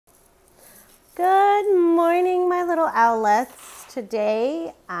Good morning, my little owlets.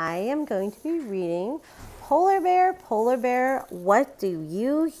 Today I am going to be reading Polar Bear, What Do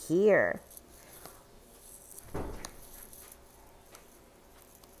You Hear?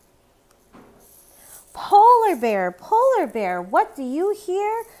 Polar Bear, what do you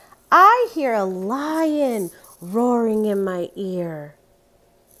hear? I hear a lion roaring in my ear.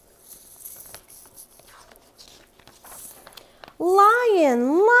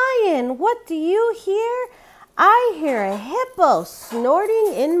 Lion, what do you hear? I hear a hippo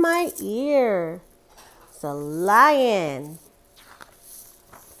snorting in my ear. It's a lion.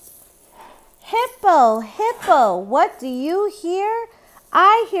 Hippo, what do you hear?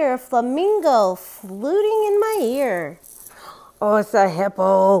 I hear a flamingo fluting in my ear. Oh, it's a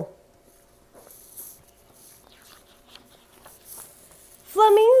hippo.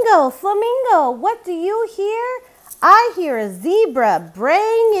 Flamingo, what do you hear? I hear a zebra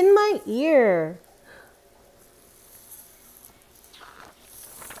braying in my ear.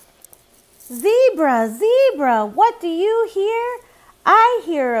 Zebra, what do you hear? I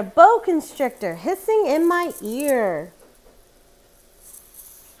hear a boa constrictor hissing in my ear.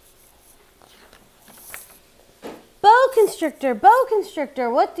 Boa constrictor,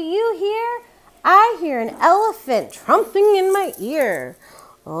 what do you hear? I hear an elephant trumping in my ear.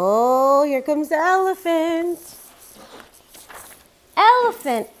 Oh, here comes the elephant.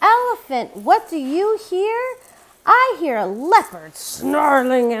 Elephant, what do you hear? I hear a leopard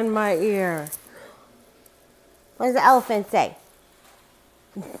snarling in my ear. What does the elephant say?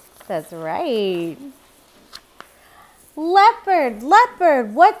 That's right. Leopard,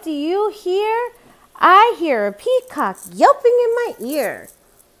 what do you hear? I hear a peacock yelping in my ear.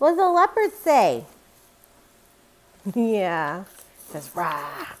 What does the leopard say? Yeah, it says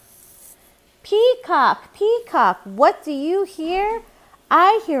rah. Peacock, what do you hear?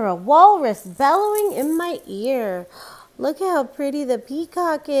 I hear a walrus bellowing in my ear. Look how pretty the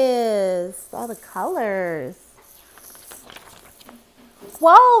peacock is. All the colors.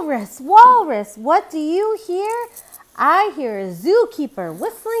 Walrus, what do you hear? I hear a zookeeper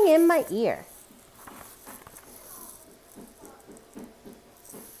whistling in my ear.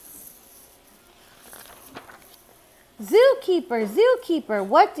 Zookeeper,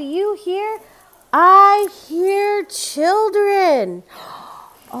 what do you hear? I hear children.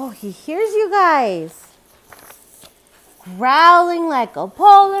 Oh, he hears you guys. Growling like a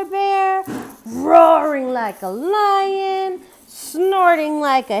polar bear, roaring like a lion, snorting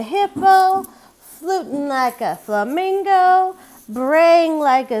like a hippo, fluting like a flamingo, braying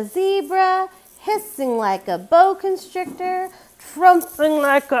like a zebra, hissing like a boa constrictor, trumping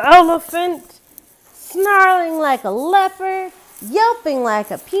like an elephant, snarling like a leopard, yelping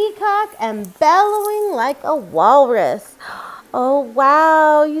like a peacock, and bellowing like a walrus. Oh,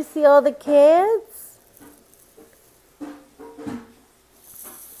 wow. You see all the kids?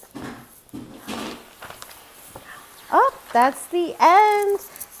 Oh, that's the end.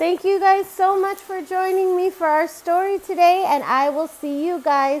 Thank you guys so much for joining me for our story today, and I will see you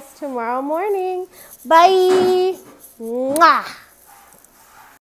guys tomorrow morning. Bye. Mwah.